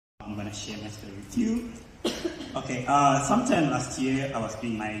I'm going to share my story with you. Okay, sometime last year, I was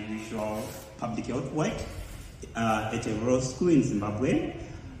doing my usual public health work at a rural school in Zimbabwe.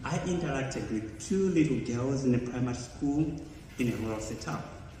 I interacted with two little girls in a primary school in a rural setup.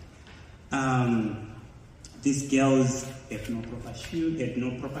 These girls had no proper shoe,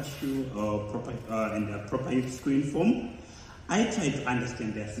 and proper school uniform. I tried to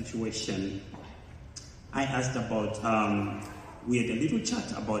understand their situation. I asked about, we had a little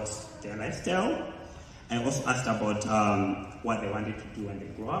chat about their lifestyle. I also asked about what they wanted to do when they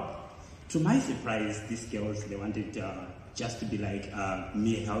grow up. To my surprise, these girls, they wanted just to be like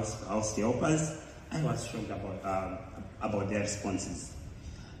mere house helpers. I was shocked about their responses.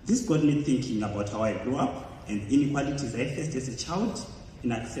 This got me thinking about how I grew up and inequalities I faced as a child in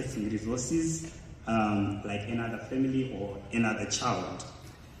accessing resources like another family or another child.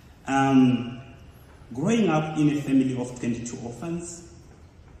 Growing up in a family of 22 orphans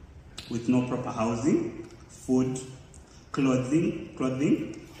with no proper housing, food,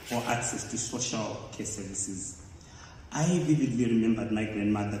 clothing, or access to social care services. I vividly remembered my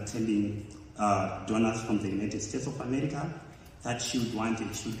grandmother telling donors from the United States of America that she would want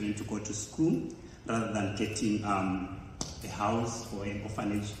her children to go to school rather than getting a house or an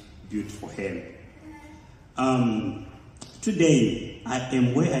orphanage built for her. Today, I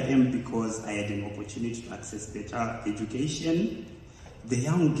am where I am because I had an opportunity to access better education. The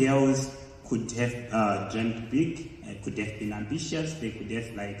young girls could have dreamt big, could have been ambitious, they could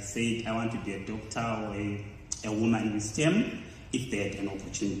have said, I want to be a doctor or a woman with STEM if they had an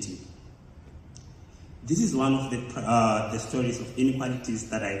opportunity. This is one of the stories of inequalities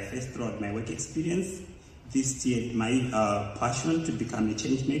that I faced throughout my work experience. This steered my passion to become a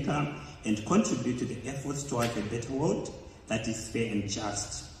change maker and contribute to the efforts towards a better world that is fair and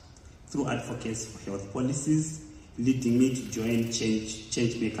just through advocacy for health policies, leading me to join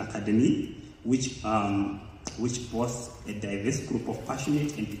Changemakers Academy, which boasts a diverse group of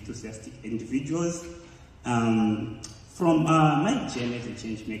passionate and enthusiastic individuals. From my journey as a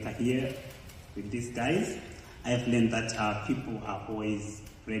change maker here with these guys, I have learned that people are always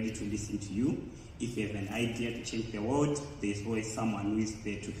ready to listen to you. If you have an idea to change the world, there's always someone who is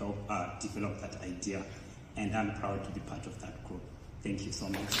there to help develop that idea. And I'm proud to be part of that group. Thank you so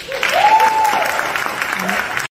much.